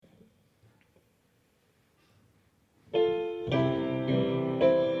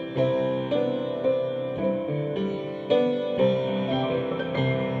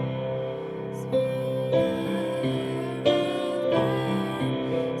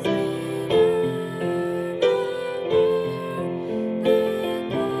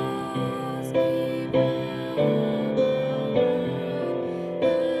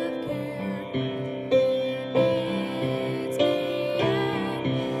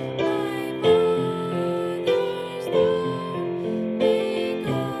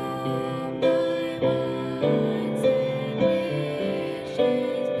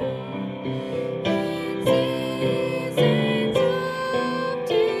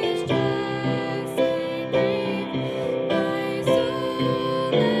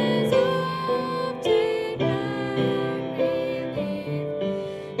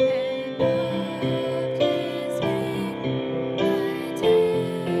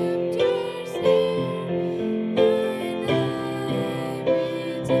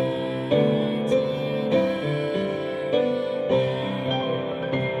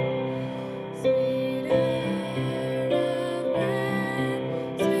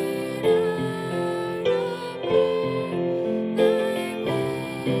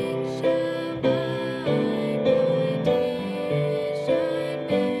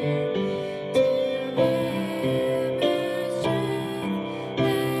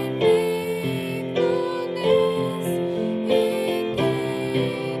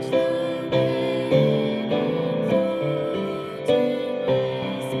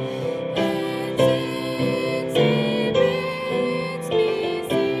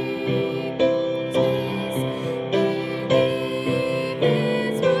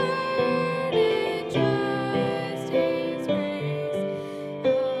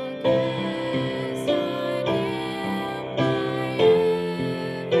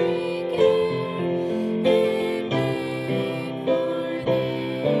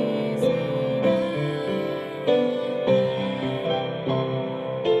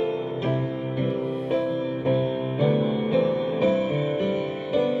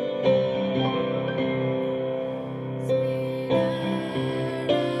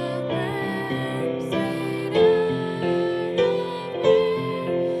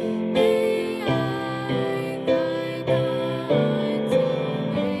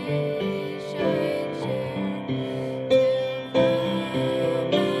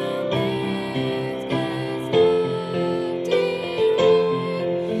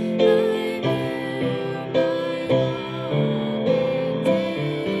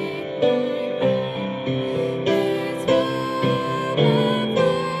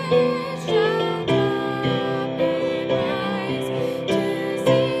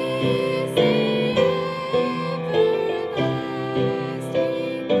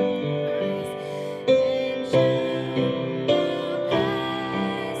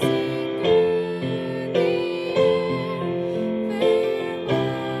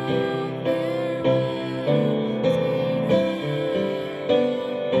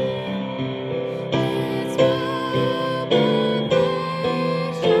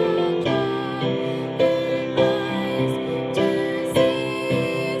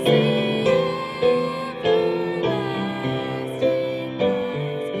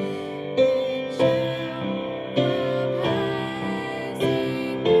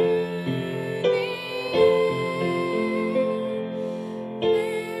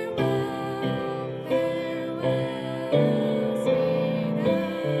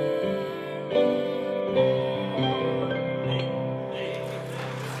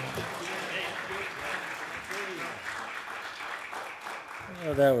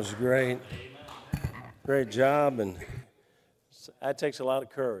was great. Great job, and that takes a lot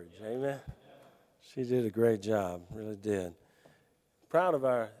of courage. Amen. She did a great job, really did. Proud of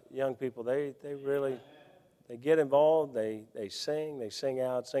our young people. They get involved. They sing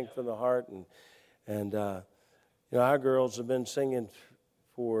out, sing from the heart, and our girls have been singing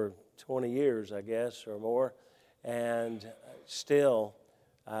for 20 years, I guess, or more, and still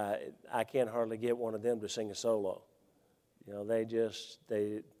I can't hardly get one of them to sing a solo.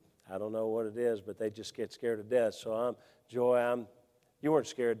 I don't know what it is, but they just get scared to death. So Joy, you weren't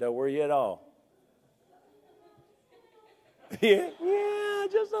scared though, were you at all? Yeah,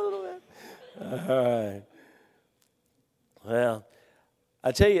 just a little bit. All right. Well,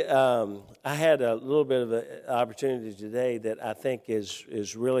 I tell you, I had a little bit of an opportunity today that I think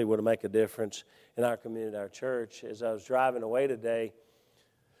is really going to make a difference in our community, our church. As I was driving away today,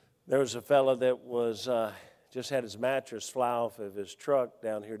 there was a fella that was just had his mattress fly off of his truck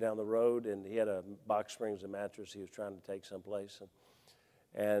down the road, and he had a box springs and mattress he was trying to take someplace.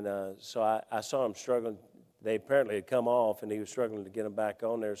 And so I saw him struggling. They apparently had come off, and he was struggling to get them back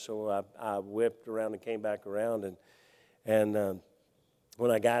on there. So I whipped around and came back around, and when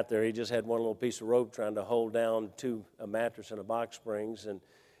I got there, he just had one little piece of rope trying to hold down a mattress and a box springs,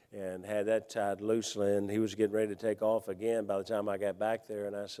 and had that tied loosely, and he was getting ready to take off again by the time I got back there.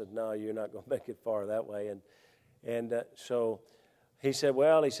 And I said, "No, you're not going to make it far that way." And so he said,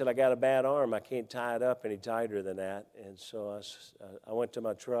 I got a bad arm. I can't tie it up any tighter than that. And so I went to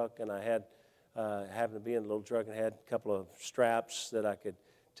my truck, and I happened to be in the little truck and had a couple of straps that I could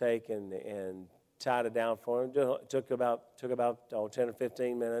take and tied it down for him. It took about 10 or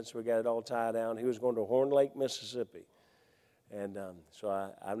 15 minutes. We got it all tied down. He was going to Horn Lake, Mississippi. And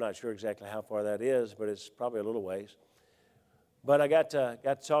so I'm not sure exactly how far that is, but it's probably a little ways. But I got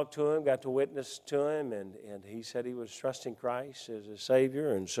to talk to him, got to witness to him, and he said he was trusting Christ as a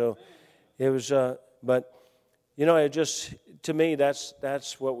Savior. And so it was, but it just, to me,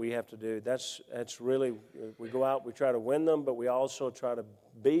 that's what we have to do. That's really, we go out, we try to win them, but we also try to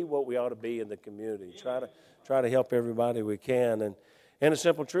be what we ought to be in the community. Try to help everybody we can. And the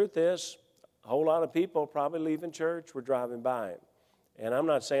simple truth is, a whole lot of people probably leaving church, we're driving by him. And I'm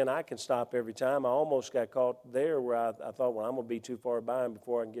not saying I can stop every time. I almost got caught there where I thought, I'm going to be too far by him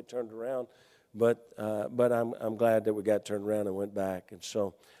before I can get turned around. But I'm glad that we got turned around and went back. And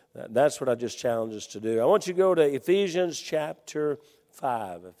so that's what I just challenge us to do. I want you to go to Ephesians chapter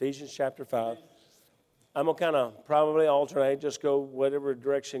 5. Ephesians chapter 5. I'm going to kind of probably alternate, just go whatever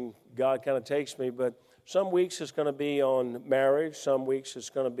direction God kind of takes me. But some weeks it's going to be on marriage. Some weeks it's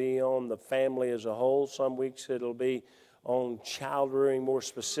going to be on the family as a whole. Some weeks it'll be on child rearing more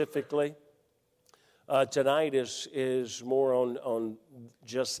specifically. Tonight is more on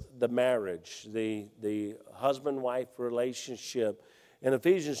just the marriage, the husband-wife relationship. And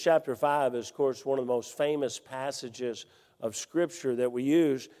Ephesians chapter 5 is, of course, one of the most famous passages of Scripture that we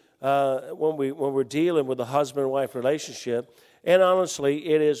use when we're dealing with the husband-wife relationship. And honestly,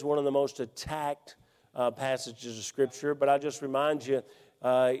 it is one of the most attacked passages of Scripture. But I just remind you,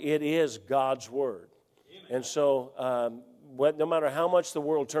 it is God's Word. And so no matter how much the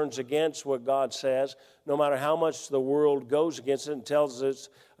world turns against what God says, no matter how much the world goes against it and tells us,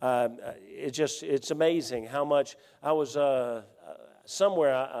 it's amazing how much. I was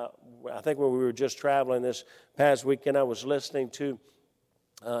somewhere, I think when we were just traveling this past weekend, I was listening to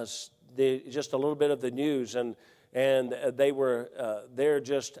just a little bit of the news, and they were they're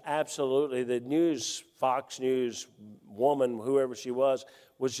just absolutely, the news, Fox News woman, whoever she was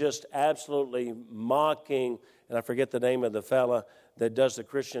just absolutely mocking, and I forget the name of the fella that does the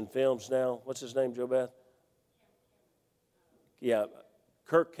Christian films now. What's his name, JoBeth? Yeah,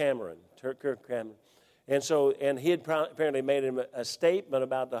 Kirk Cameron. Kirk Cameron. And he had apparently made a statement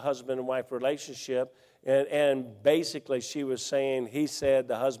about the husband and wife relationship, and basically she was saying, he said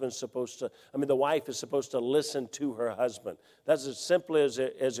the wife is supposed to listen to her husband. That's as simple as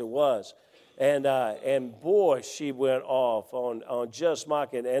it was. And boy, she went off on just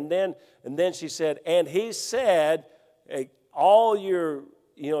mocking. And then she said, and he said, all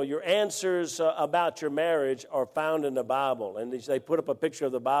your answers about your marriage are found in the Bible. And they put up a picture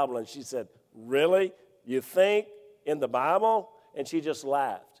of the Bible, and she said, "Really? You think in the Bible?" And she just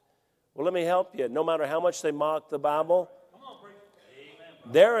laughed. Well, let me help you. No matter how much they mock the Bible,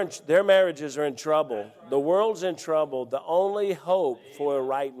 their marriages are in trouble. The world's in trouble. The only hope for a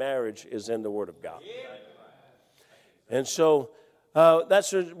right marriage is in the Word of God. And so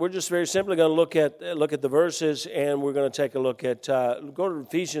we're just very simply going to look at the verses, and we're going to take a look at go to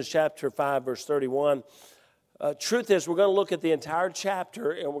Ephesians chapter 5, verse 31. Truth is, we're going to look at the entire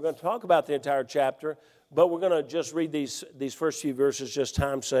chapter, and we're going to talk about the entire chapter. but we're going to just read these first few verses, just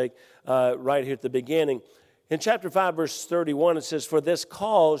time's sake, right here at the beginning. In chapter 5, verse 31, it says, "For this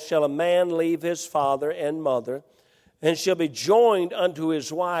cause shall a man leave his father and mother, and shall be joined unto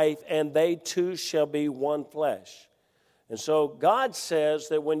his wife, and they two shall be one flesh." And so God says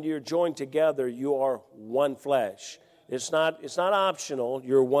that when you're joined together, you are one flesh. It's not optional,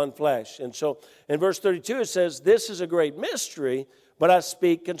 you're one flesh. And so in verse 32 it says, "This is a great mystery, but I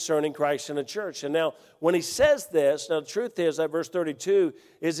speak concerning Christ and the church." And now when he says this, now the truth is that verse 32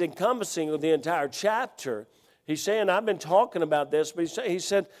 is encompassing the entire chapter. He's saying, I've been talking about this, but he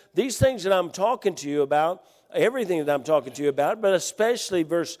said, these things that I'm talking to you about, everything that I'm talking to you about, but especially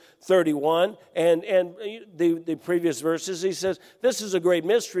verse 31 and the previous verses, he says, this is a great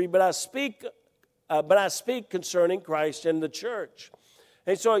mystery, but I speak concerning Christ and the church.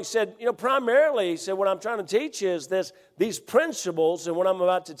 And so he said, primarily, he said, what I'm trying to teach you is these principles, and what I'm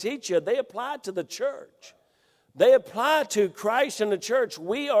about to teach you, they apply to the church. They apply to Christ and the church.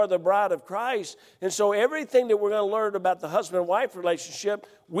 We are the bride of Christ. And so everything that we're going to learn about the husband and wife relationship,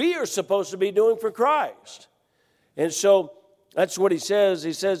 we are supposed to be doing for Christ. And so that's what he says.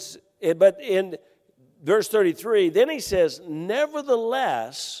 He says, but in verse 33, then he says,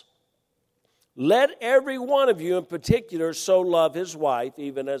 "Nevertheless, let every one of you in particular so love his wife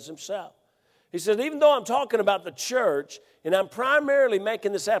even as himself." He said, even though I'm talking about the church, and I'm primarily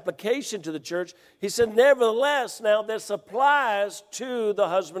making this application to the church, he said, nevertheless, now this applies to the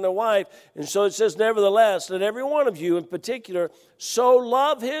husband and wife. And so it says, nevertheless, let every one of you in particular so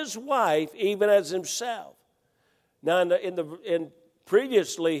love his wife even as himself. Now,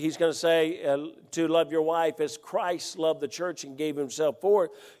 previously, he's going to say to love your wife as Christ loved the church and gave himself for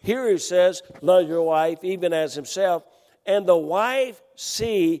it. Here he says, love your wife even as himself. And the wife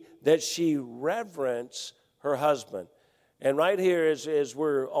see that she reverence her husband. And right here is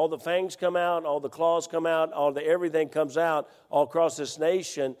where all the fangs come out, all the claws come out, everything comes out all across this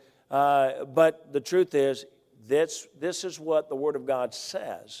nation. But the truth is, this is what the Word of God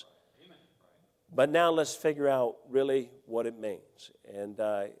says. But now let's figure out really what it means. And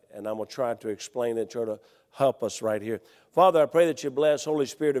I'm going to try to explain it, try to help us right here. Father, I pray that you bless, Holy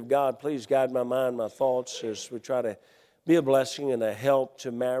Spirit of God. Please guide my mind, my thoughts as we try to be a blessing and a help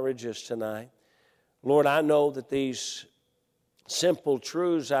to marriages tonight. Lord, I know that these simple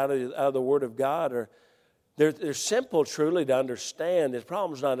truths out of the Word of God they're simple truly to understand. The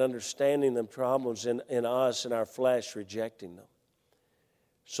problem's not understanding them, problems in us and our flesh rejecting them.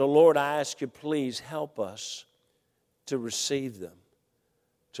 So, Lord, I ask you, please help us to receive them,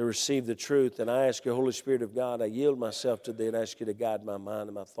 to receive the truth. And I ask you, Holy Spirit of God, I yield myself to thee and ask you to guide my mind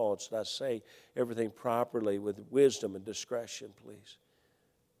and my thoughts, that I say everything properly with wisdom and discretion, please.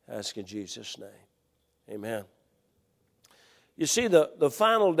 I ask in Jesus' name. Amen. You see, the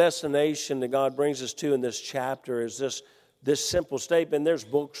final destination that God brings us to in this chapter is this simple statement. There's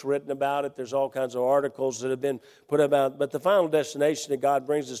books written about it. There's all kinds of articles that have been put about it. But the final destination that God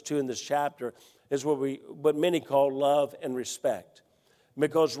brings us to in this chapter is what many call love and respect,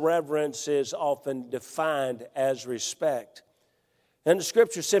 because reverence is often defined as respect. And the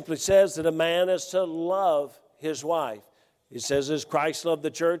Scripture simply says that a man is to love his wife. It says, as Christ loved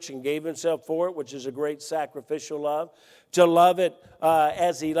the church and gave himself for it, which is a great sacrificial love, to love it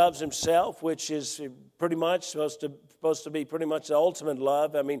as he loves himself, which is pretty much supposed to be pretty much the ultimate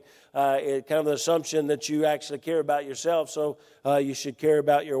love. I mean, kind of the assumption that you actually care about yourself, so you should care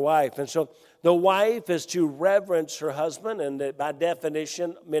about your wife. And so the wife is to reverence her husband, and by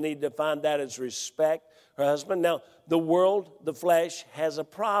definition, many define that as respect her husband. Now, the world, the flesh, has a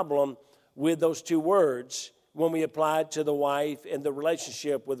problem with those two words when we apply it to the wife and the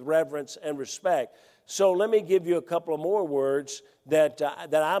relationship with reverence and respect. So let me give you a couple of more words that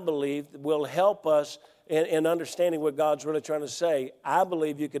I believe will help us in understanding what God's really trying to say. I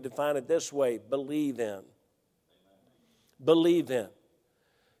believe you could define it this way: believe in. Believe in.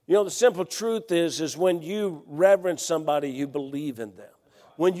 You know, the simple truth is when you reverence somebody, you believe in them.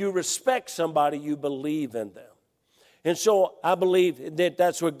 When you respect somebody, you believe in them. And so I believe that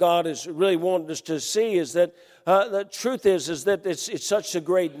that's what God is really wanting us to see, is that the truth is that it's such a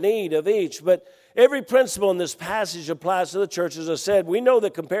great need of each. But every principle in this passage applies to the church. As I said, we know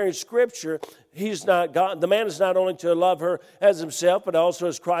that comparing Scripture, the man is not only to love her as himself, but also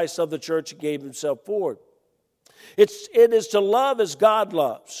as Christ loved the church and gave himself for it. It is to love as God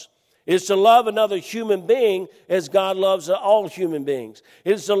loves. It is to love another human being as God loves all human beings.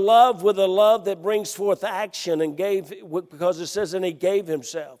 It is to love with a love that brings forth action and gave, because it says, and he gave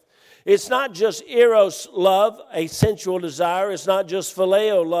himself. It's not just eros love, a sensual desire. It's not just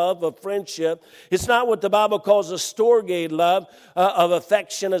phileo love of friendship. It's not what the Bible calls a storge love of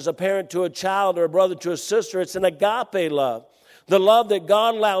affection as a parent to a child or a brother to a sister. It's an agape love, the love that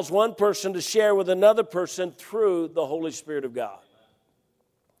God allows one person to share with another person through the Holy Spirit of God.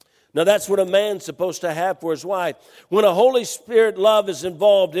 Now, that's what a man's supposed to have for his wife. When a Holy Spirit love is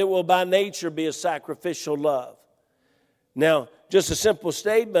involved, it will by nature be a sacrificial love. Now, just a simple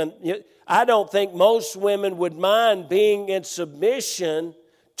statement, I don't think most women would mind being in submission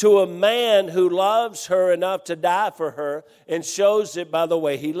to a man who loves her enough to die for her and shows it by the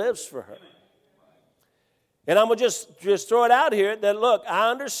way he lives for her. And I'm going to just throw it out here that, look,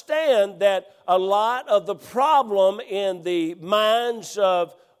 I understand that a lot of the problem in the minds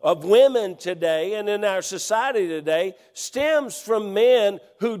of women today and in our society today stems from men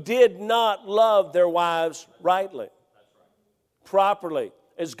who did not love their wives rightly, properly,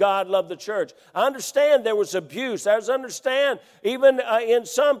 as God loved the church. I understand there was abuse. I understand even in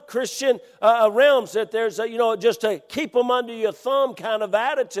some Christian realms that there's just to keep them under your thumb kind of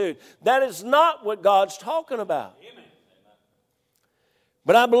attitude. That is not what God's talking about. Amen.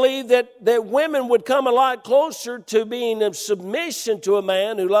 But I believe that women would come a lot closer to being in submission to a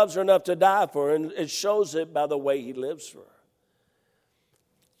man who loves her enough to die for her, and it shows it by the way he lives for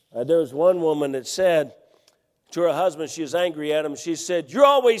her. There was one woman that said to her husband, she was angry at him, she said, "You're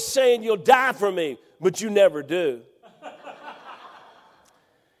always saying you'll die for me, but you never do."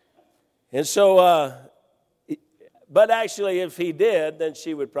 And so, but actually if he did, then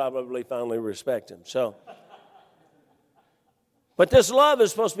she would probably finally respect him. But this love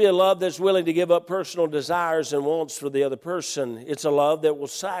is supposed to be a love that's willing to give up personal desires and wants for the other person. It's a love that will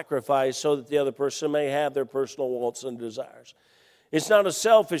sacrifice so that the other person may have their personal wants and desires. It's not a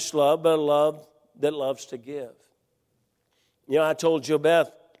selfish love, but a love that loves to give. I told JoBeth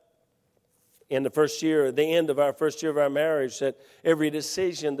in the end of our first year of our marriage, that every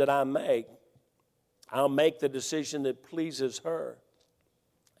decision that I make, I'll make the decision that pleases her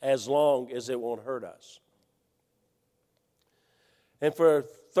as long as it won't hurt us. And for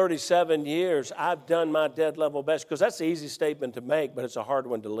 37 years, I've done my dead level best, because that's an easy statement to make, but it's a hard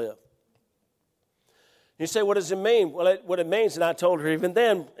one to live. You say, what does it mean? Well, what it means, and I told her even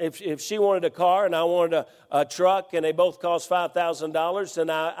then, if she wanted a car and I wanted a truck and they both cost $5,000,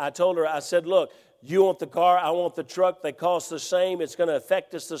 then I told her, I said, look, you want the car, I want the truck, they cost the same, it's going to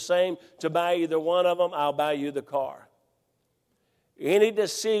affect us the same. To buy either one of them, I'll buy you the car. Any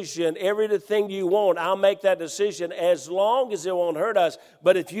decision, everything you want, I'll make that decision as long as it won't hurt us.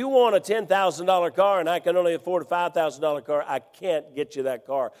 But if you want a $10,000 car and I can only afford a $5,000 car, I can't get you that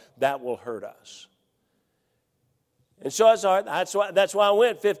car. That will hurt us. And so that's why I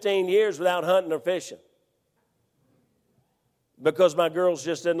went 15 years without hunting or fishing. Because my girls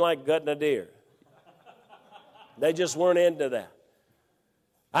just didn't like gutting a deer. They just weren't into that.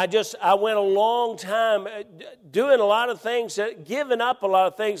 I went a long time doing a lot of things, giving up a lot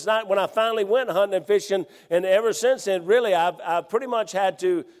of things. Not when I finally went hunting and fishing, and ever since then, really, I've pretty much had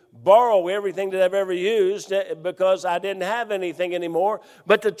to borrow everything that I've ever used because I didn't have anything anymore.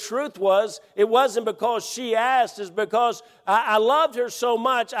 But the truth was, it wasn't because she asked, it's because I loved her so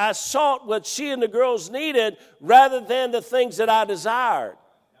much, I sought what she and the girls needed rather than the things that I desired.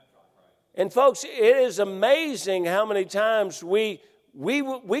 And folks, it is amazing how many times we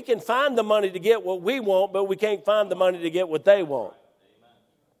can find the money to get what we want, but we can't find the money to get what they want.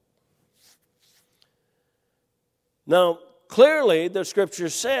 Now, clearly, the Scripture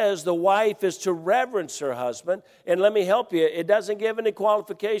says the wife is to reverence her husband. And let me help you. It doesn't give any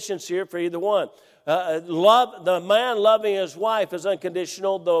qualifications here for either one. The man loving his wife is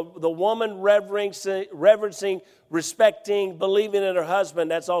unconditional. The woman reverencing, respecting, believing in her husband,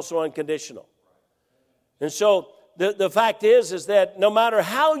 that's also unconditional. And so the fact is that no matter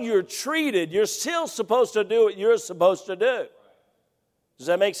how you're treated, you're still supposed to do what you're supposed to do. Does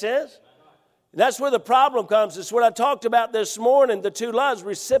that make sense? That's where the problem comes. It's what I talked about this morning, the two loves,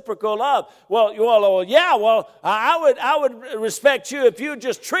 reciprocal love. I would respect you if you would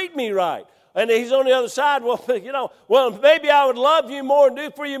just treat me right. And he's on the other side. Well, maybe I would love you more and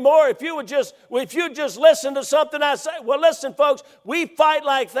do for you more if you just listen to something I say. Well, listen, folks, we fight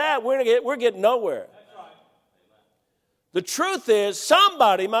like that, we're getting nowhere. The truth is,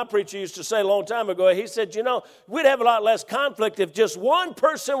 my preacher used to say a long time ago, he said, we'd have a lot less conflict if just one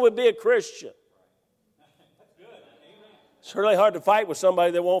person would be a Christian. It's really hard to fight with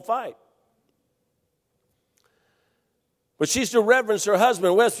somebody that won't fight. But she's to reverence her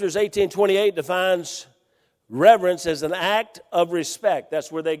husband. Webster's 1828 defines reverence as an act of respect.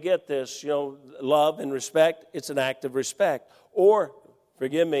 That's where they get this, love and respect. It's an act of respect. Or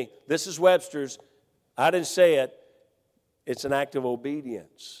forgive me, this is Webster's. I didn't say it. It's an act of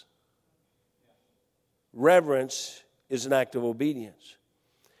obedience. Reverence is an act of obedience.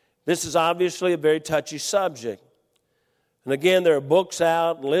 This is obviously a very touchy subject. And again, there are books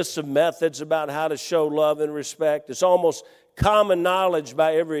out and lists of methods about how to show love and respect. It's almost common knowledge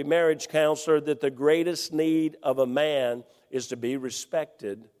by every marriage counselor that the greatest need of a man is to be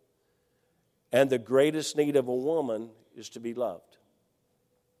respected, and the greatest need of a woman is to be loved.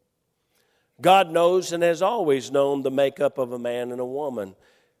 God knows and has always known the makeup of a man and a woman.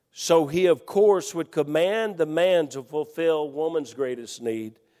 So he, of course, would command the man to fulfill woman's greatest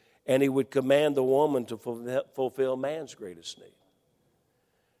need, and he would command the woman to fulfill man's greatest need.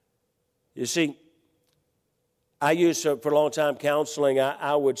 You see, I used to, for a long time counseling,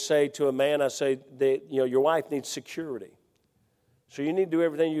 I would say to a man, I say, your wife needs security. So you need to do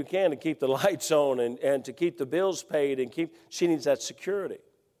everything you can to keep the lights on and to keep the bills paid, and she needs that security.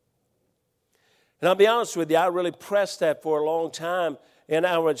 And I'll be honest with you, I really pressed that for a long time, and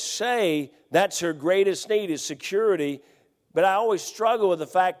I would say that's her greatest need is security. But I always struggle with the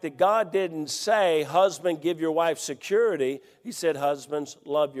fact that God didn't say, husband, give your wife security. He said, husbands,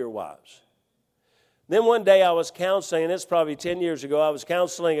 love your wives. Then one day I was counseling, and it's probably 10 years ago, I was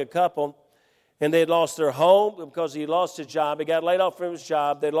counseling a couple, and they had lost their home because he lost his job. He got laid off from his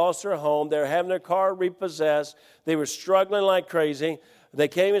job. They lost their home. They were having their car repossessed. They were struggling like crazy. They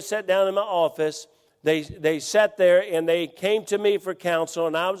came and sat down in my office. They sat there and they came to me for counsel,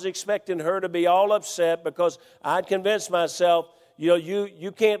 and I was expecting her to be all upset because I'd convinced myself,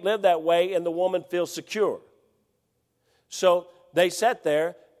 you can't live that way and the woman feels secure. So they sat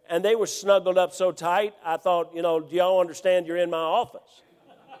there and they were snuggled up so tight, I thought, do y'all understand you're in my office?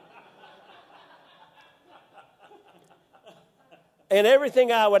 And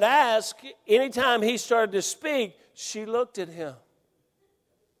everything I would ask, anytime he started to speak, she looked at him.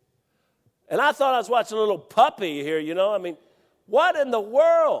 And I thought I was watching a little puppy here, what in the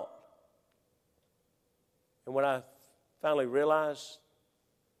world? And when I finally realized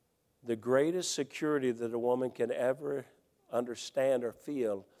the greatest security that a woman can ever understand or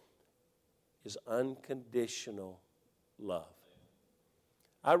feel is unconditional love.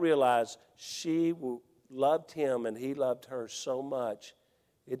 I realized she loved him and he loved her so much,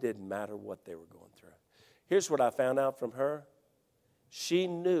 it didn't matter what they were going through. Here's what I found out from her. She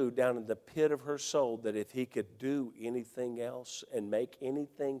knew down in the pit of her soul that if he could do anything else and make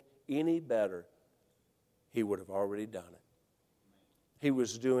anything any better, he would have already done it. He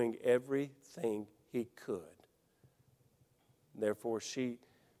was doing everything he could. Therefore, she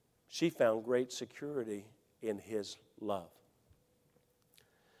found great security in his love.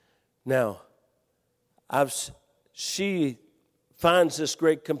 Now, she finds this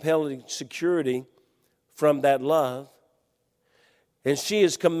great compelling security from that love. And she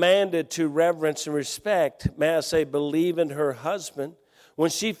is commanded to reverence and respect, may I say, believe in her husband.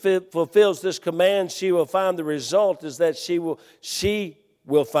 When she fulfills this command, she will find the result is that she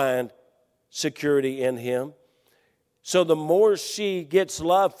will find security in him. So the more she gets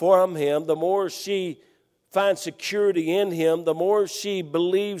love from him, the more she finds security in him, the more she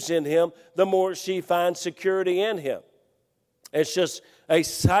believes in him, the more she finds security in him. It's just a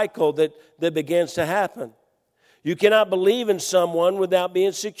cycle that begins to happen. You cannot believe in someone without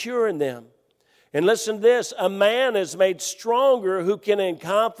being secure in them. And listen to this, a man is made stronger who can in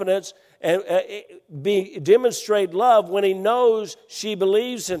confidence and demonstrate love when he knows she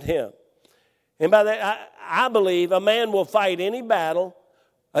believes in him. And by that, I believe a man will fight any battle,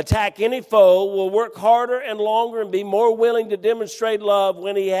 attack any foe, will work harder and longer and be more willing to demonstrate love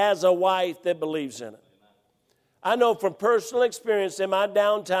when he has a wife that believes in it. I know from personal experience in my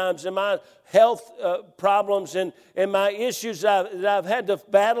downtimes, in my health problems, and my issues that I've had to,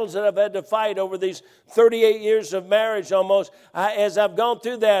 battles that I've had to fight over these 38 years of marriage almost, as I've gone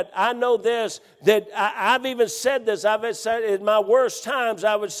through that, I know this, that I've even said this, I've said in my worst times,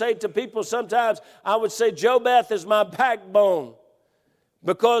 I would say to people sometimes, I would say, JoBeth is my backbone,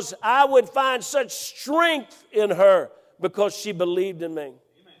 because I would find such strength in her because she believed in me.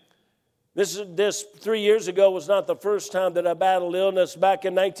 This 3 years ago was not the first time that I battled illness. Back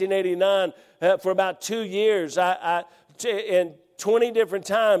in 1989, for about 2 years, in 20 different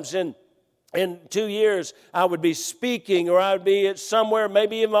times in 2 years, I would be speaking, or I would be somewhere,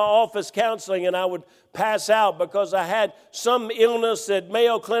 maybe in my office counseling, and I would pass out because I had some illness that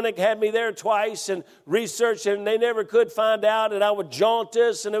Mayo Clinic had me there twice and researched, and they never could find out, and I would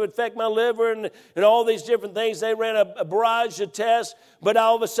jaundice, and it would affect my liver and all these different things. They ran a barrage of tests, but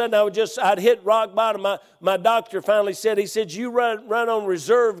all of a sudden I'd hit rock bottom. My doctor finally said, he said, you run on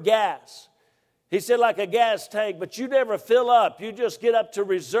reserve gas. He said, like a gas tank, but you never fill up. You just get up to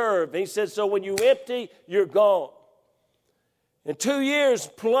reserve. He said, so when you empty, you're gone. In 2 years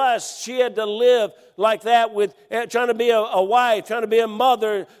plus, she had to live like that with trying to be a wife, trying to be a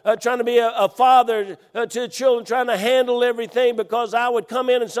mother, trying to be a father to children, trying to handle everything, because I would come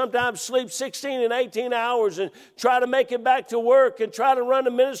in and sometimes sleep 16 and 18 hours and try to make it back to work and try to run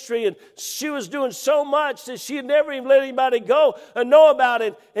the ministry. And she was doing so much that she had never even let anybody go and know about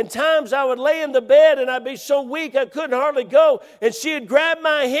it. And times I would lay in the bed and I'd be so weak I couldn't hardly go. And she'd grab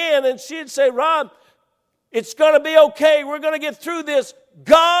my hand and she'd say, Rob, it's going to be okay. We're going to get through this.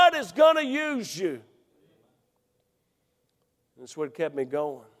 God is going to use you. That's what kept me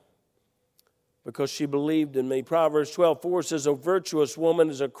going, because she believed in me. Proverbs 12:4 says, a virtuous woman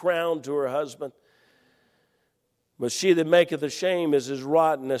is a crown to her husband, but she that maketh ashamed is his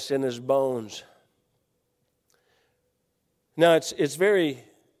rottenness in his bones. Now, it's very,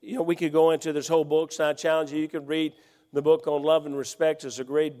 we could go into this whole book, so I challenge you can read the book on love and respect. Is a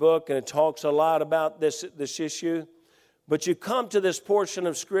great book, and it talks a lot about this issue. But you come to this portion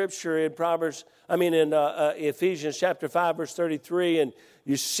of Scripture in Ephesians chapter 5, verse 33, and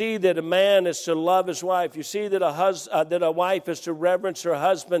you see that a man is to love his wife. You see that that a wife is to reverence her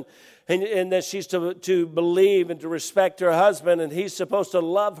husband, and that she's to believe and to respect her husband, and he's supposed to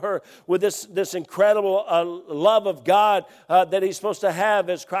love her with this incredible love of God that he's supposed to have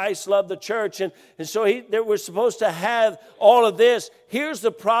as Christ loved the church. And so we're supposed to have all of this. Here's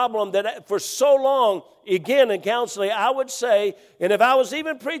the problem, that for so long, again, in counseling, I would say, and if I was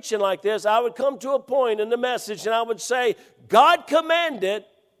even preaching like this, I would come to a point in the message and I would say, God commanded,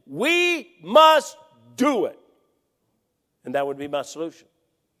 we must do it. And that would be my solution.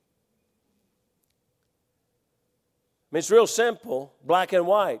 It's real simple, black and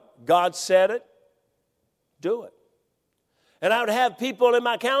white. God said it, do it. And I would have people in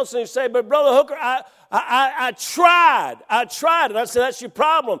my counseling say, but Brother Hooker, I tried. And I said, that's your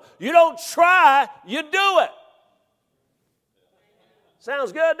problem. You don't try, you do it.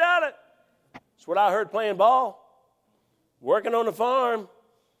 Sounds good, doesn't it? That's what I heard playing ball, working on the farm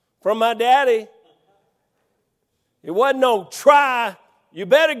from my daddy. It wasn't no try, you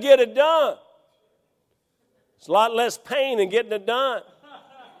better get it done. It's a lot less pain in getting it done.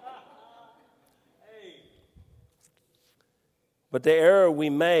 But the error we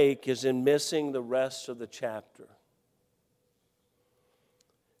make is in missing the rest of the chapter.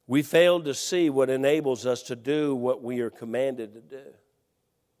 We fail to see what enables us to do what we are commanded to do.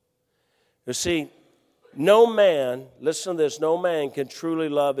 You see, no man, listen to this, no man can truly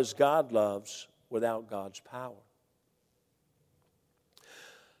love as God loves without God's power.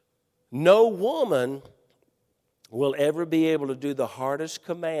 No woman will ever be able to do the hardest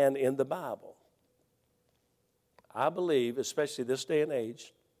command in the Bible. I believe, especially this day and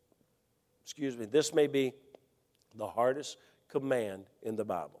age, this may be the hardest command in the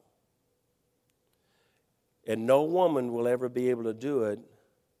Bible. And no woman will ever be able to do it,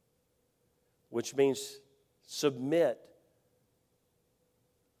 which means submit,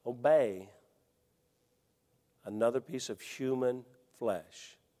 obey another piece of human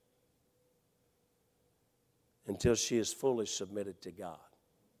flesh until she is fully submitted to God.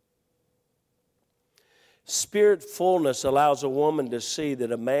 Spirit fullness allows a woman to see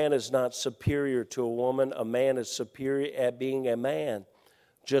that a man is not superior to a woman. A man is superior at being a man,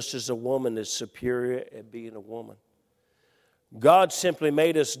 just as a woman is superior at being a woman. God simply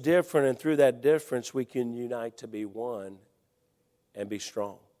made us different, and through that difference, we can unite to be one and be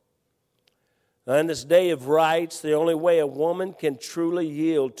strong. Now, in this day of rights, the only way a woman can truly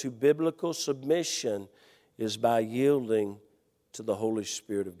yield to biblical submission is by yielding to the Holy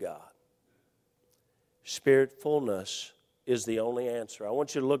Spirit of God. Spirit fullness is the only answer. I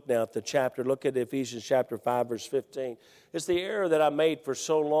want you to look now at the chapter. Look at Ephesians chapter 5, verse 15. It's the error that I made for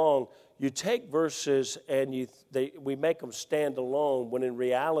so long. You take verses and we make them stand alone, when in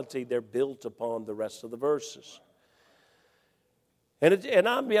reality they're built upon the rest of the verses. And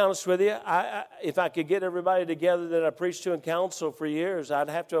I'll be honest with you, if I could get everybody together that I preached to in council for years, I'd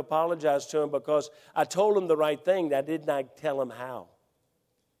have to apologize to them, because I told them the right thing. I did not tell them how.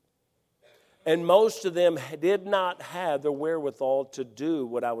 And most of them did not have the wherewithal to do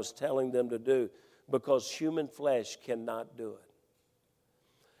what I was telling them to do, because human flesh cannot do it.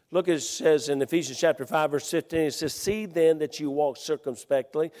 Look, it says in Ephesians chapter 5, verse 15, it says, see then that you walk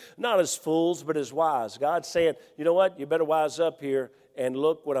circumspectly, not as fools, but as wise. God's saying, you know what? You better wise up here and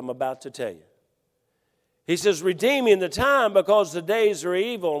look what I'm about to tell you. He says, redeeming the time because the days are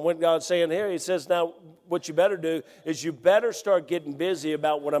evil. And what God's saying here, he says, now what you better do is you better start getting busy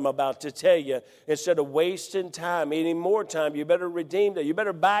about what I'm about to tell you. Instead of wasting time, any more time, you better redeem that. You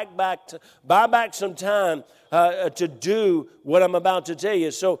better buy back some time to do what I'm about to tell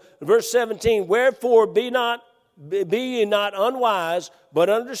you. So verse 17, wherefore be ye not unwise, but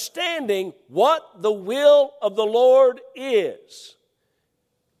understanding what the will of the Lord is.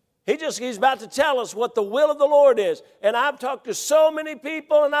 He's about to tell us what the will of the Lord is. And I've talked to so many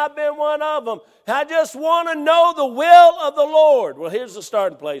people, and I've been one of them. I just want to know the will of the Lord. Well, here's the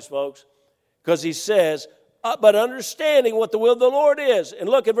starting place, folks. Because he says, but understanding what the will of the Lord is. And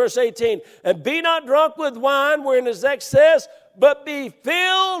look at verse 18. And be not drunk with wine, wherein his next says, but be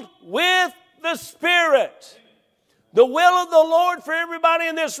filled with the Spirit. The will of the Lord for everybody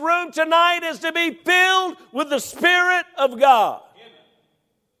in this room tonight is to be filled with the Spirit of God.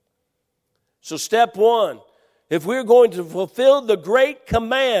 So step one, if we're going to fulfill the great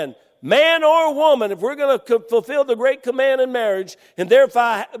command, man or woman, if we're going to fulfill the great command in marriage and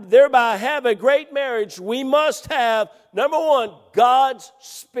thereby have a great marriage, we must have, number one, God's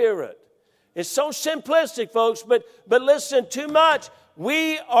Spirit. It's so simplistic, folks, but listen, too much.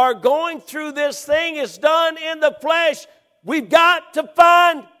 We are going through this thing. It's done in the flesh. We've got to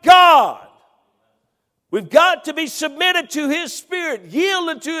find God. We've got to be submitted to His Spirit,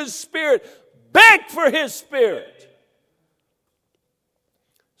 yielded to His Spirit, beg for His Spirit.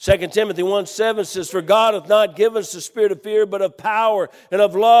 2 Timothy 1:7 says, for God hath not given us the spirit of fear, but of power and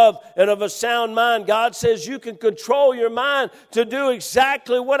of love and of a sound mind. God says you can control your mind to do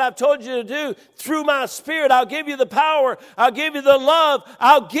exactly what I've told you to do through my Spirit. I'll give you the power. I'll give you the love.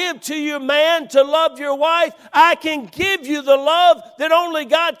 I'll give to you, man, to love your wife. I can give you the love that only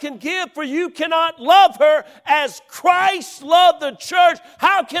God can give, for you cannot love her as Christ loved the church.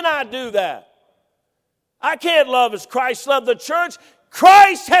 How can I do that? I can't love as Christ loved the church.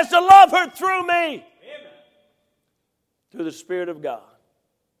 Christ has to love her through me. Amen. Through the Spirit of God.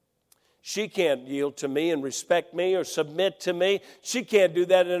 She can't yield to me and respect me or submit to me. She can't do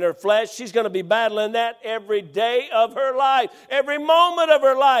that in her flesh. She's going to be battling that every day of her life, every moment of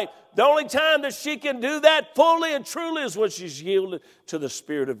her life. The only time that she can do that fully and truly is when she's yielded to the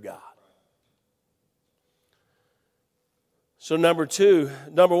Spirit of God. So number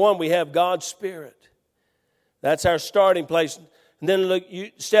one, we have God's Spirit. That's our starting place. And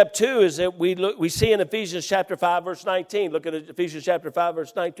then step two is that we see in Ephesians chapter 5, verse 19. Look at Ephesians chapter 5,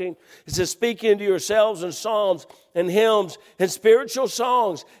 verse 19. It says, speaking to yourselves in psalms and hymns and spiritual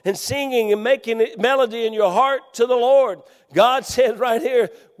songs and singing and making melody in your heart to the Lord. God said right here,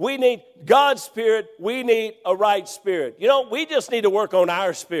 we need God's Spirit. We need a right spirit. We just need to work on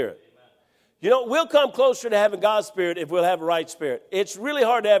our spirit. We'll come closer to having God's Spirit if we'll have a right spirit. It's really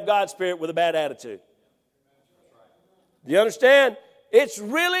hard to have God's Spirit with a bad attitude. Do you understand? It's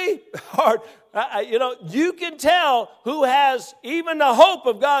really hard. You can tell who has even the hope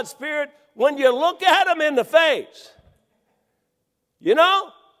of God's Spirit when you look at them in the face.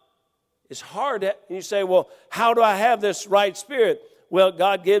 It's hard. You say, well, how do I have this right spirit? Well,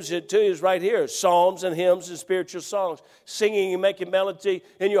 God gives it to you right here. Psalms and hymns and spiritual songs. Singing and making melody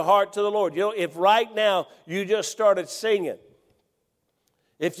in your heart to the Lord. If right now you just started singing.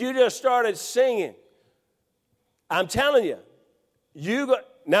 If you just started singing. I'm telling you,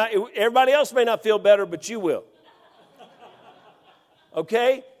 now everybody else may not feel better, but you will.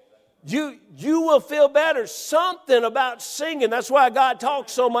 Okay? You will feel better. Something about singing. That's why God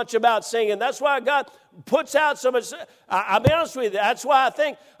talks so much about singing. That's why God puts out so much. I'll be honest with you. That's why I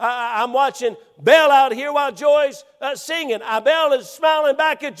think I'm watching Belle out here while Joy's singing. Belle is smiling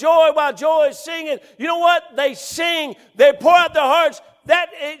back at Joy while Joy is singing. You know what? They sing. They pour out their hearts.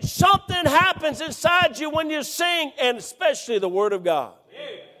 Something happens inside you when you sing, and especially the Word of God.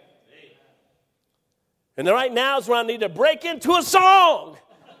 And right now is when I need to break into a song.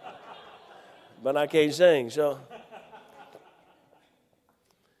 But I can't sing, so.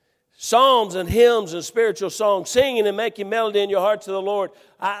 Psalms and hymns and spiritual songs, singing and making melody in your heart to the Lord.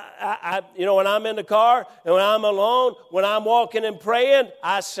 When I'm in the car and when I'm alone, when I'm walking and praying,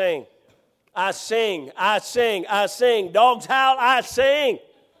 I sing. I sing, I sing, I sing. Dogs howl, I sing.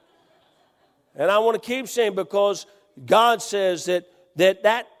 And I want to keep singing because God says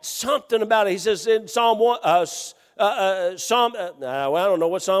that something about it. He says in Psalm 1, I don't know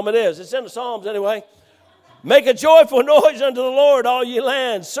what psalm it is. It's in the Psalms anyway. Make a joyful noise unto the Lord, all ye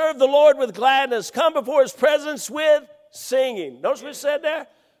lands. Serve the Lord with gladness. Come before His presence with singing. Notice what it said there?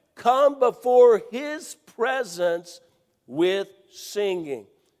 Come before His presence with singing.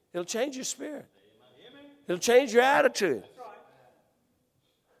 It'll change your spirit. It'll change your attitude.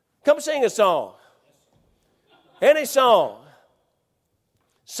 Come sing a song. Any song.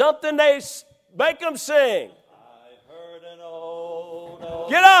 Something they make them sing.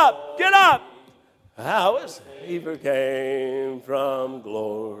 Get up, get up. How a Savior came from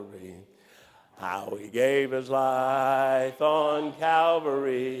glory. How he gave his life on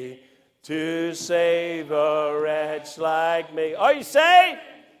Calvary to save a wretch like me. Are you saved?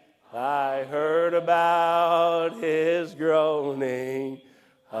 I heard about his groaning,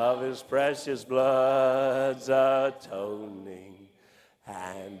 of his precious blood's atoning.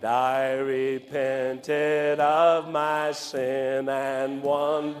 And I repented of my sin and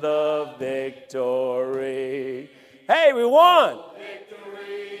won the victory. Hey, we won!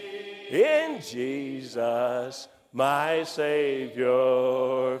 Victory in Jesus, my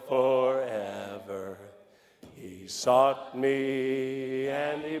Savior forever. He sought me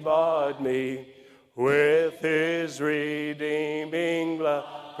and he bought me with his redeeming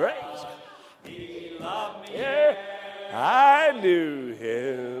love. Praise God. He loved me. Yeah. I knew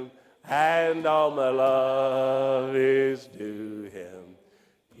him, and all my love is due him.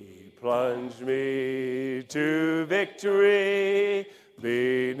 He plunged me to victory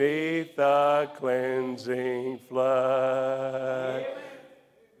beneath the cleansing flood.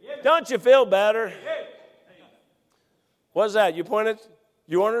 Don't you feel better? What's that? You pointed?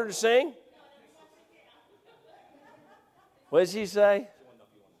 You want her to sing? What did she say?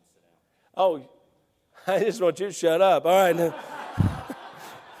 Oh, I just want you to shut up. All right. Now.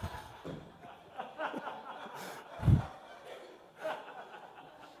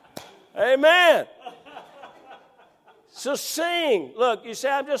 Amen. So sing. Look, you say,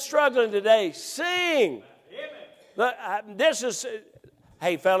 I'm just struggling today. Sing. Look,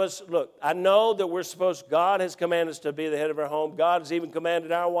 hey, fellas, look, I know that God has commanded us to be the head of our home. God has even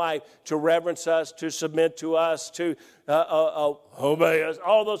commanded our wife to reverence us, to submit to us, to obey us,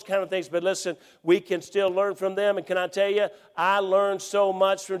 all those kind of things. But listen, we can still learn from them. And can I tell you, I learned so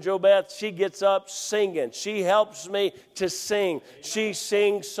much from JoBeth. She gets up singing. She helps me to sing. She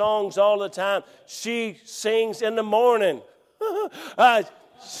sings songs all the time. She sings in the morning.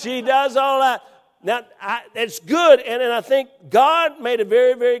 She does all that. Now, it's good, and I think God made it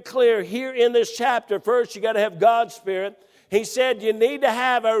very, very clear here in this chapter. First, you got to have God's Spirit. He said you need to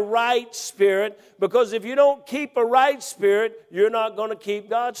have a right spirit, because if you don't keep a right spirit, you're not going to keep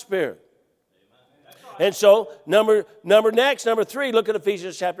God's Spirit. And so, number 3, look at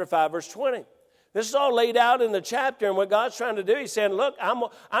Ephesians chapter 5, verse 20. This is all laid out in the chapter, and what God's trying to do, he's saying, look, I'm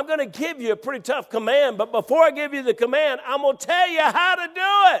going to give you a pretty tough command, but before I give you the command, I'm going to tell you how to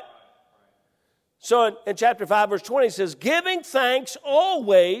do it. So in chapter 5, verse 20, it says, giving thanks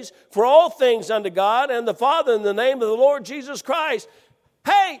always for all things unto God and the Father in the name of the Lord Jesus Christ.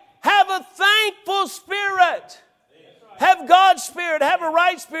 Hey, have a thankful spirit. Have God's Spirit. Have a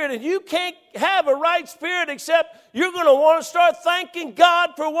right spirit. And you can't have a right spirit except you're going to want to start thanking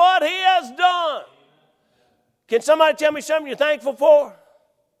God for what he has done. Can somebody tell me something you're thankful for?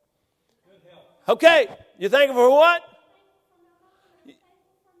 Okay, you're thankful for what?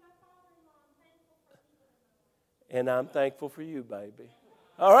 And I'm thankful for you, baby.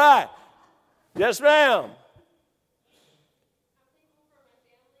 All right. Yes, ma'am.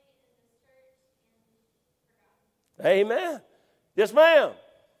 Amen. Yes, ma'am.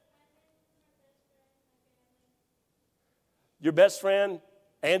 Your best friend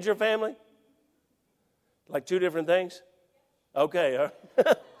and your family? Like two different things? Okay.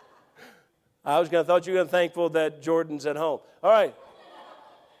 I thought you were thankful that Jordan's at home. All right.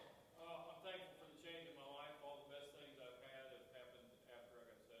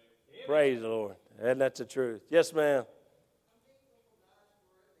 Praise the Lord. And that's the truth. Yes, ma'am.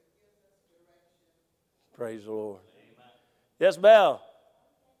 Praise the Lord. Yes, Belle.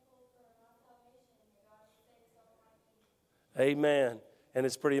 Amen. And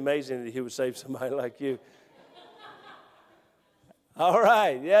it's pretty amazing that he would save somebody like you. All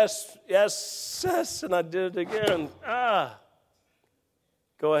right. Yes, yes, yes. And I did it again.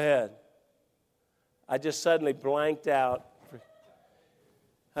 Go ahead. I just suddenly blanked out.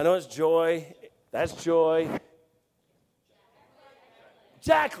 I know it's Joy. That's Joy.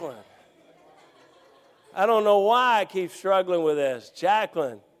 Jacqueline. I don't know why I keep struggling with this.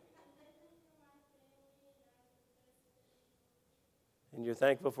 Jacqueline. And you're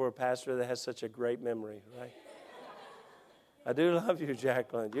thankful for a pastor that has such a great memory, right? I do love you,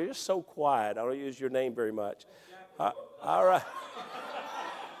 Jacqueline. You're just so quiet. I don't use your name very much. All right.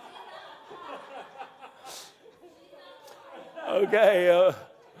 Okay.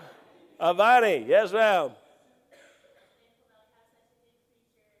 Avani, yes, ma'am.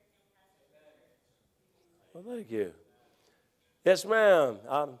 Well, thank you. Yes, ma'am.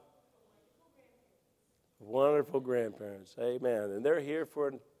 Wonderful grandparents. Amen. And they're here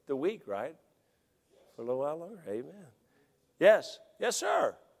for the week, right? For a little while longer. Amen. Yes. Yes,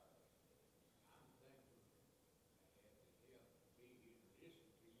 sir.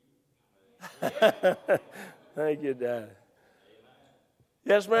 Thank you, Dad.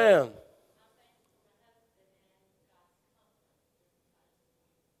 Yes, ma'am.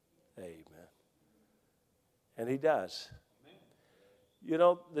 Amen. And he does. You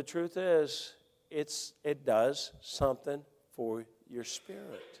know, the truth is, it does something for your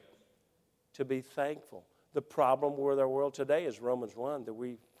spirit to be thankful. The problem with our world today is Romans 1, that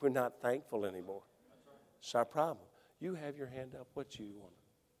we're not thankful anymore. It's our problem. You have your hand up. What you want?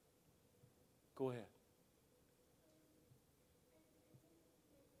 Go ahead.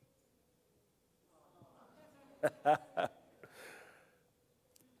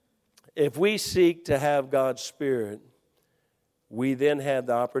 If we seek to have God's Spirit, we then have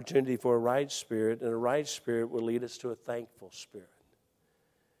the opportunity for a right spirit, and a right spirit will lead us to a thankful spirit.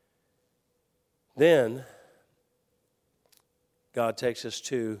 Then, God takes us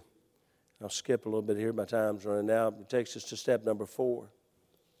to, I'll skip a little bit here, my time's running out, but takes us to step number 4.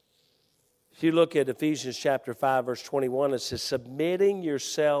 If you look at Ephesians chapter 5, verse 21, it says, submitting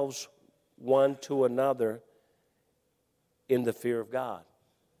yourselves one to another in the fear of God.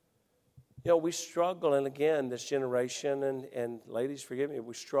 You know, we struggle, and again, this generation, and ladies, forgive me,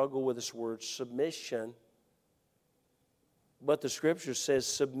 we struggle with this word submission. But the Scripture says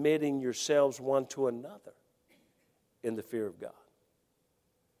submitting yourselves one to another in the fear of God.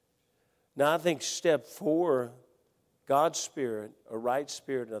 Now, I think step 4, God's Spirit, a right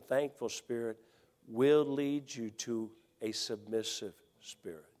spirit, and a thankful spirit will lead you to a submissive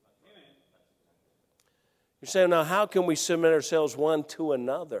spirit. You're saying, now, how can we submit ourselves one to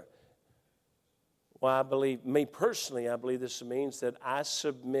another? Well, I believe this means that I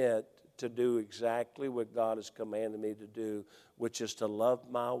submit to do exactly what God has commanded me to do, which is to love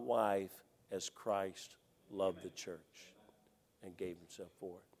my wife as Christ loved the church and gave himself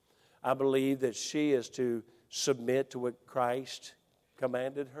for it. I believe that she is to submit to what Christ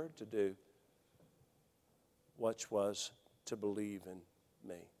commanded her to do, which was to believe in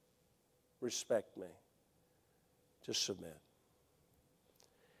me, respect me, to submit.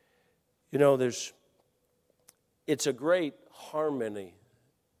 You know, it's a great harmony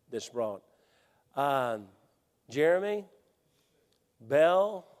that's brought. Jeremy,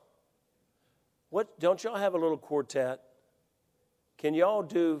 Belle, don't y'all have a little quartet? Can y'all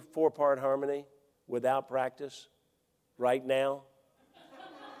do 4-part harmony without practice right now?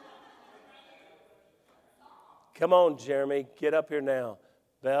 Come on, Jeremy, get up here now.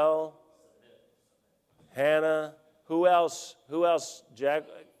 Belle, Hannah, who else? Jack,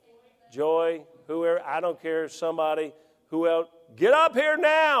 Joy, whoever, I don't care, somebody, who else? Get up here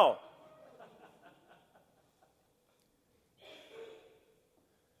now.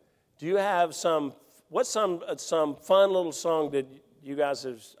 Do you have some fun little song that you guys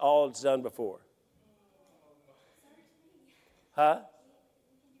have all done before? Huh?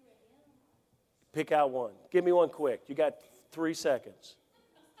 Pick out one. Give me one quick. You got 3 seconds.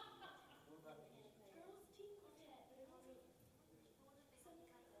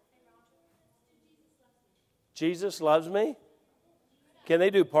 Jesus Loves Me? Can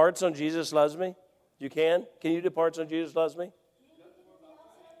they do parts on Jesus Loves Me? You can? Can you do parts on Jesus Loves Me?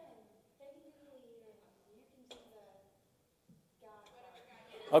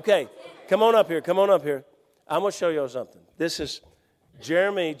 Okay, come on up here. I'm going to show you something.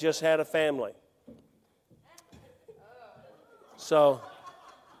 Jeremy just had a family. So,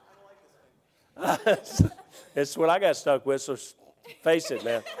 it's what I got stuck with, so face it,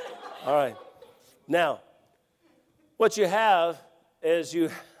 man. All right. Now, what you have is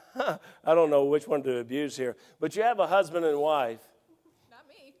I don't know which one to abuse here, but you have a husband and wife. Not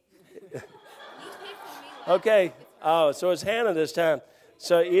me. Okay. Oh, so it's Hannah this time.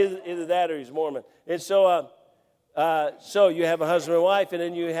 So either that or he's Mormon. And so you have a husband and wife, and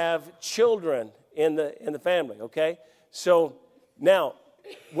then you have children in the family, okay? So now,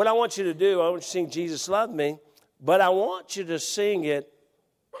 what I want you to do, I want you to sing Jesus Loved Me, but I want you to sing it,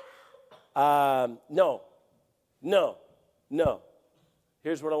 no.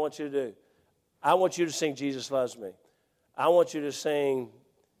 Here's what I want you to do. I want you to sing Jesus Loves Me. I want you to sing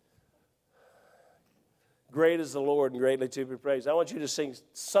Great is the Lord and greatly to be praised. I want you to sing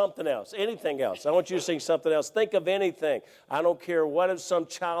something else, anything else. I want you to sing something else. Think of anything. I don't care what is some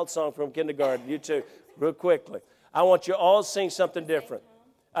child song from kindergarten. You two, real quickly. I want you all to sing something different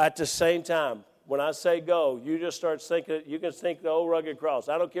at the same time. When I say go, you just start thinking. You can think the old rugged cross.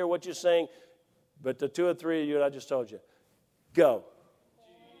 I don't care what you sing, but the 2 or 3 of you, I just told you, go.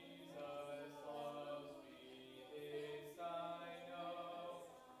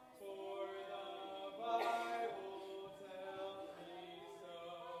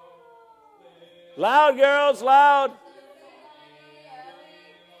 Loud, girls, loud.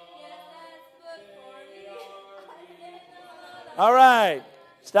 All right,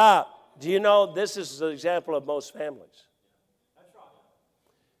 stop. Do you know this is an example of most families?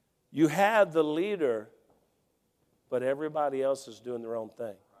 You have the leader, but everybody else is doing their own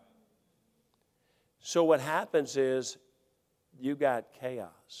thing. So what happens is you got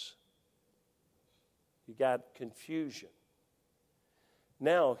chaos. You got confusion.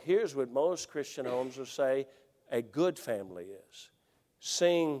 Now, here's what most Christian homes will say a good family is.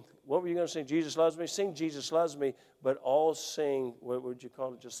 Sing, what were you going to sing? Jesus Loves Me? Sing Jesus Loves Me, but all sing, what would you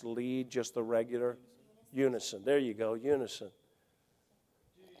call it? Just lead, just the regular? Unison. There you go, unison.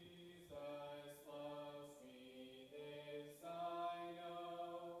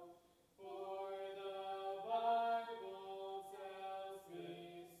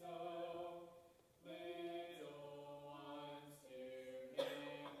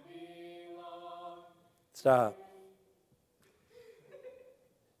 Stop.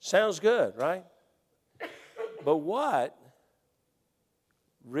 Sounds good, right? But what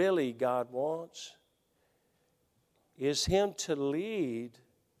really God wants is Him to lead,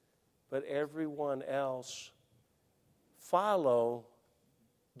 but everyone else follow,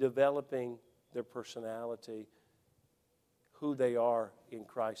 developing their personality, who they are in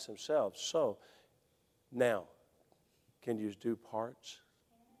Christ themselves. So, now, can you do parts?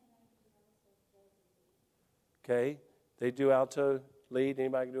 Okay, they do alto, lead.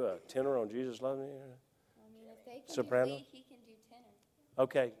 Anybody can do a tenor on Jesus Loves Me? If they can Soprano? do lead, he can do tenor.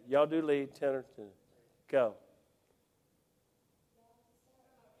 Okay, y'all do lead, tenor. Go.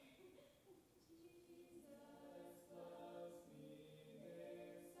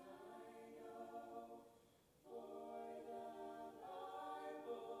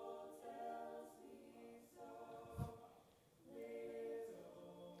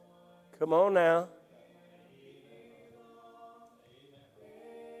 Come on now.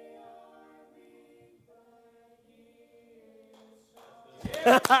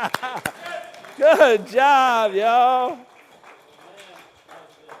 Good job, y'all.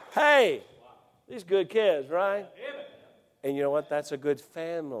 Hey, these good kids, right? And you know what? That's a good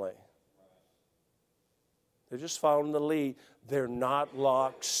family. They're just following the lead. They're not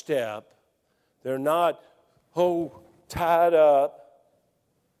lockstep. They're not, tied up.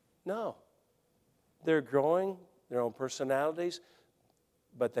 No. They're growing their own personalities,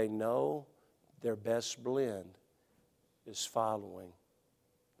 but they know their best blend is following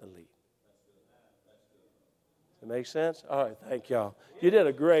the lead. That make sense? All right, thank y'all. You did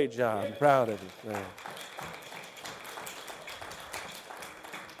a great job. I'm proud of you, man.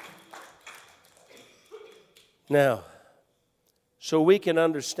 Now, so we can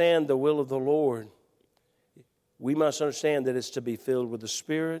understand the will of the Lord, we must understand that it's to be filled with the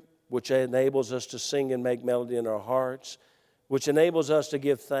Spirit, which enables us to sing and make melody in our hearts, which enables us to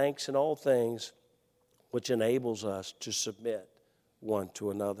give thanks in all things, which enables us to submit one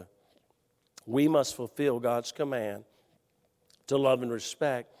to another. We must fulfill God's command to love and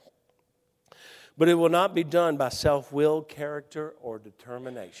respect, but it will not be done by self-will, character, or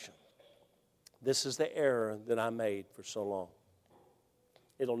determination. This is the error that I made for so long.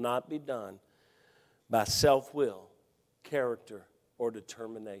 It'll not be done by self-will, character, or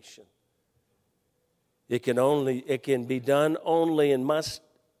determination. It can be done only and must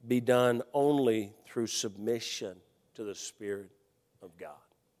be done only through submission to the Spirit of God.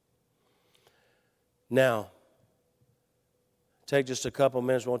 Now, take just a couple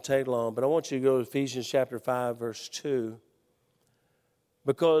minutes, won't take long, but I want you to go to Ephesians chapter 5, verse 2.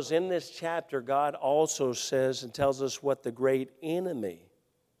 Because in this chapter, God also says and tells us what the great enemy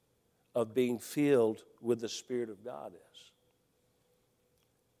of being filled with the Spirit of God is.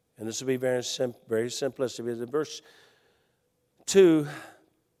 And this will be very simplistic. Verse 2,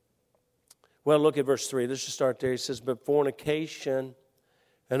 well, look at verse 3. Let's just start there. He says, but fornication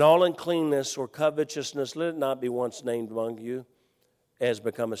and all uncleanness or covetousness, let it not be once named among you as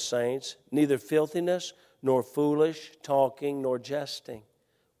become as saints, neither filthiness, nor foolish talking, nor jesting,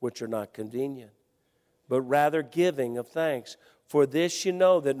 which are not convenient, but rather giving of thanks. For this you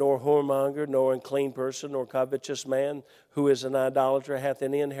know that nor whoremonger, nor unclean person, nor covetous man who is an idolater hath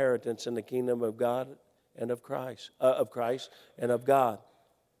any inheritance in the kingdom of God and of Christ and of God.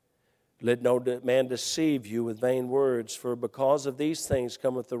 Let no man deceive you with vain words, for because of these things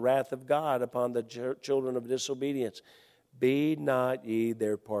cometh the wrath of God upon the children of disobedience. Be not ye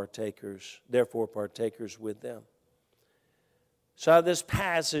therefore partakers with them. So this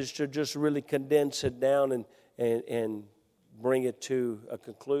passage, to just really condense it down and bring it to a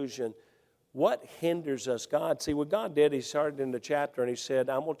conclusion, What hinders us? God, see, what God did, He started in the chapter and He said,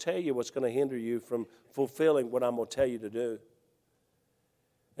 I'm going to tell you what's going to hinder you from fulfilling what I'm going to tell you to do.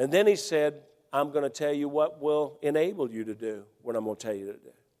 And then He said, I'm going to tell you what will enable you to do what I'm going to tell you to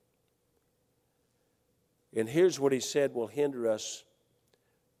do. And here's what He said will hinder us.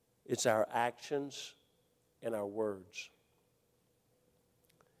 It's our actions and our words.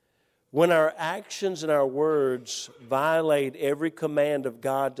 When our actions and our words violate every command of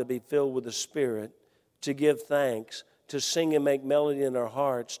God to be filled with the Spirit, to give thanks, to sing and make melody in our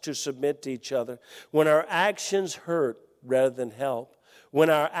hearts, to submit to each other, when our actions hurt rather than help, when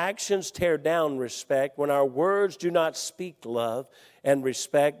our actions tear down respect, when our words do not speak love and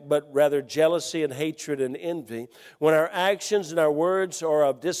respect, but rather jealousy and hatred and envy, when our actions and our words are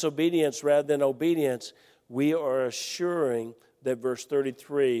of disobedience rather than obedience, we are assuring that verse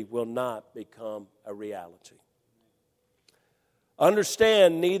 33 will not become a reality.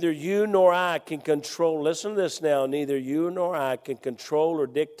 Understand, neither you nor I can control, listen to this now, neither you nor I can control or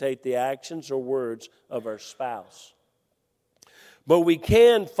dictate the actions or words of our spouse. But we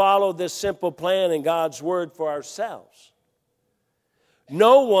can follow this simple plan in God's Word for ourselves.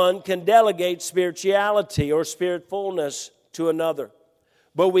 No one can delegate spirituality or spiritfulness to another.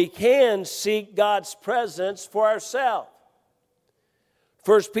 But we can seek God's presence for ourselves.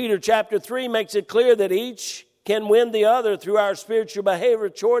 1 Peter chapter 3 makes it clear that each can win the other through our spiritual behavior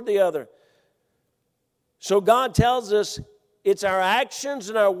toward the other. So God tells us it's our actions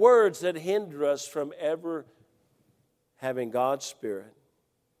and our words that hinder us from ever having God's Spirit,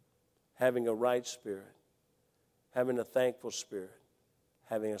 having a right spirit, having a thankful spirit,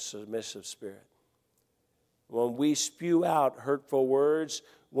 having a submissive spirit. When we spew out hurtful words,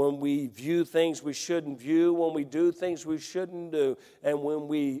 when we view things we shouldn't view, when we do things we shouldn't do, and when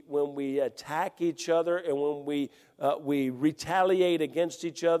we attack each other and when we retaliate against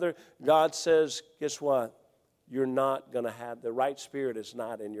each other, God says, guess what? You're not going to have, the right spirit is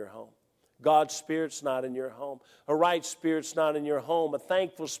not in your home. God's Spirit's not in your home. A right spirit's not in your home. A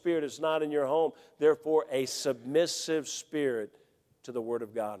thankful spirit is not in your home. Therefore, a submissive spirit to the Word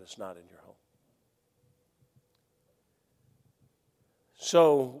of God is not in your home.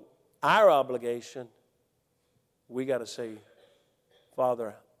 So, our obligation, we got to say,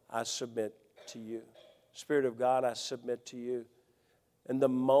 Father, I submit to you. Spirit of God, I submit to you. And the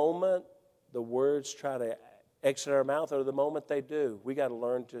moment the words try to exit our mouth, or the moment they do, we got to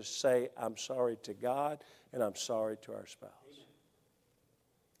learn to say, I'm sorry to God and I'm sorry to our spouse.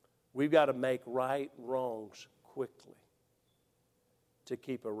 We've got to make right wrongs quickly to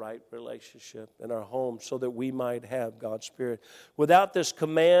keep a right relationship in our home so that we might have God's Spirit. Without this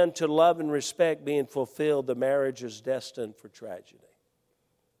command to love and respect being fulfilled, the marriage is destined for tragedy.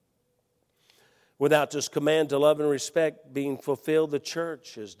 Without this command to love and respect being fulfilled, the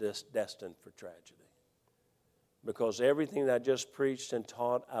church is destined for tragedy. Because everything that I just preached and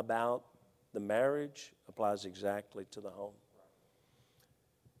taught about the marriage applies exactly to the home.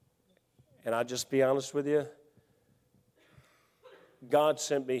 And I'll just be honest with you, God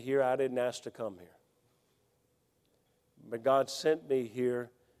sent me here. I didn't ask to come here. But God sent me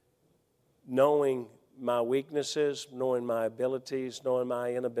here knowing my weaknesses, knowing my abilities, knowing my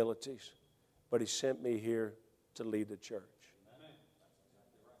inabilities. But He sent me here to lead the church.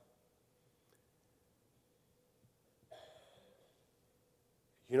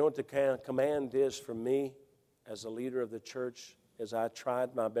 You know what the command is for me as a leader of the church as I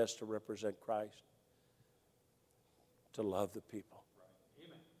tried my best to represent Christ? To love the people.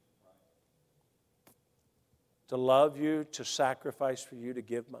 To love you, to sacrifice for you, to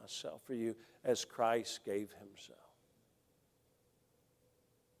give myself for you as Christ gave Himself.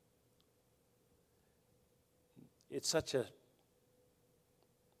 It's such a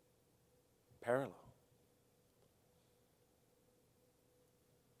parallel.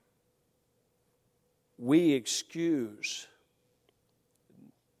 We excuse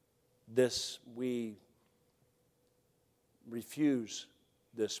this, we refuse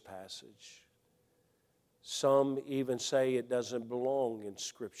this passage. Some even say it doesn't belong in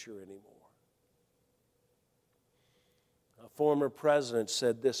Scripture anymore. A former president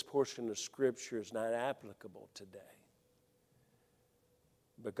said this portion of Scripture is not applicable today.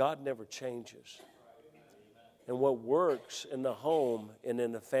 But God never changes. And what works in the home and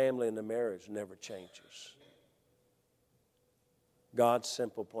in the family and the marriage never changes. God's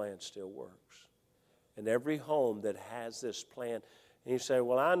simple plan still works. And every home that has this plan, and you say,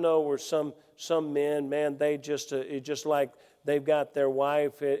 well, I know where some men, man, they just like they've got their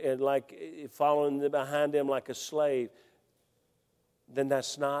wife and like following behind them like a slave. Then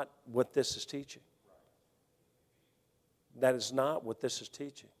that's not what this is teaching. That is not what this is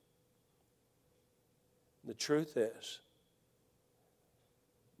teaching. The truth is,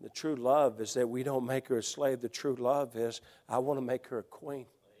 the true love is that we don't make her a slave. The true love is, I want to make her a queen.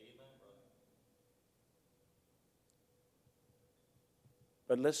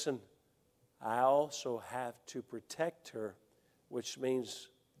 But listen, I also have to protect her, which means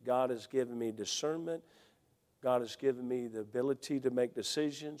God has given me discernment. God has given me the ability to make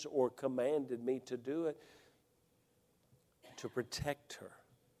decisions or commanded me to do it to protect her,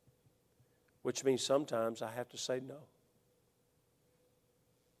 which means sometimes I have to say no.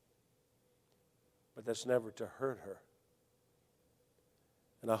 But that's never to hurt her.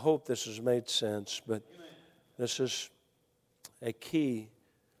 And I hope this has made sense, but this is a key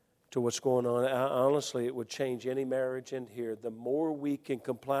to what's going on. Honestly, it would change any marriage in here. The more we can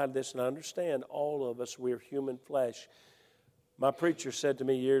comply to this, and I understand all of us, we're human flesh. My preacher said to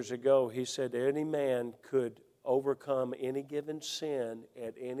me years ago, he said, any man could overcome any given sin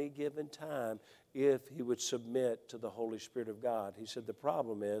at any given time if he would submit to the Holy Spirit of God. He said, the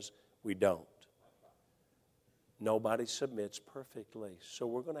problem is we don't. Nobody submits perfectly. So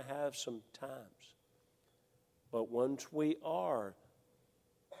we're going to have some times. But once we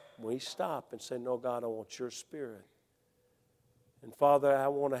stop and say, no, God, I want your spirit. And Father, I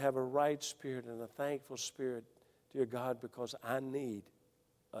want to have a right spirit and a thankful spirit, dear God, because I need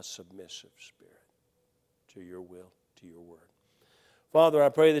a submissive spirit to your will, to your word. Father, I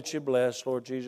pray that you bless, Lord Jesus.